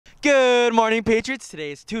Good morning, Patriots.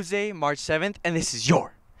 Today is Tuesday, March 7th, and this is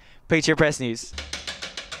your Patriot Press News.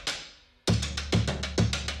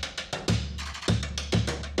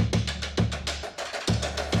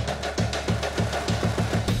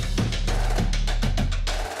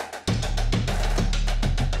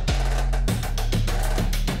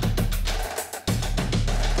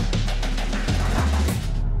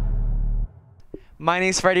 My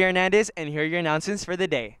name is Freddie Hernandez, and here are your announcements for the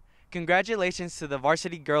day. Congratulations to the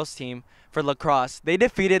varsity girls team for lacrosse. They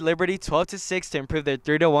defeated Liberty 12-6 to improve their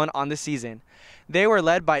 3-1 on the season. They were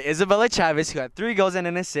led by Isabella Chavez, who had 3 goals and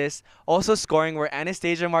an assist. Also scoring were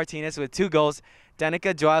Anastasia Martinez with 2 goals,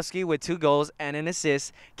 Danica Dwowski with 2 goals and an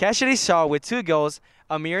assist, Cassidy Shaw with 2 goals,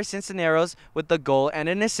 Amir Cinceneros with a goal and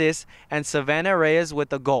an assist, and Savannah Reyes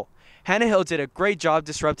with a goal. Hannah Hill did a great job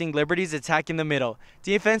disrupting Liberty's attack in the middle.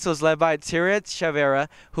 Defense was led by Tyria Chavera,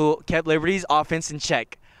 who kept Liberty's offense in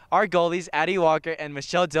check. Our goalies, Addie Walker and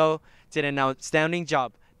Michelle Doe, did an outstanding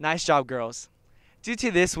job. Nice job, girls. Due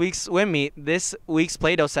to this week's swim meet, this week's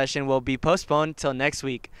Play-Doh session will be postponed till next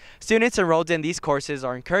week. Students enrolled in these courses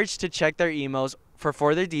are encouraged to check their emails for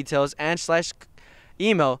further details and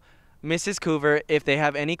email Mrs. Coover if they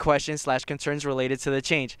have any questions/concerns related to the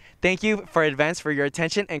change. Thank you for advance for your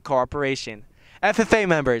attention and cooperation. FFA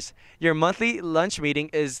members, your monthly lunch meeting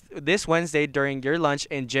is this Wednesday during your lunch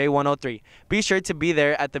in J103. Be sure to be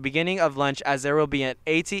there at the beginning of lunch as there will be an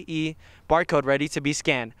ATE barcode ready to be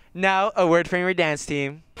scanned. Now, a word from your dance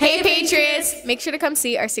team. Hey Patriots! Make sure to come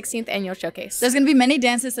see our 16th annual showcase. There's going to be many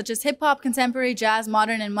dances such as hip-hop, contemporary, jazz,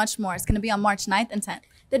 modern, and much more. It's going to be on March 9th and 10th.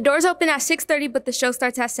 The doors open at 6:30, but the show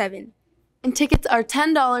starts at 7. And tickets are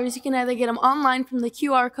 $10. You can either get them online from the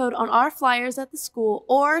QR code on our flyers at the school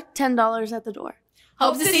or $10 at the door.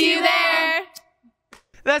 Hope to see you there!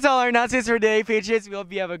 That's all our announcements for today, Patriots. We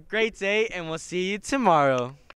hope you have a great day, and we'll see you tomorrow.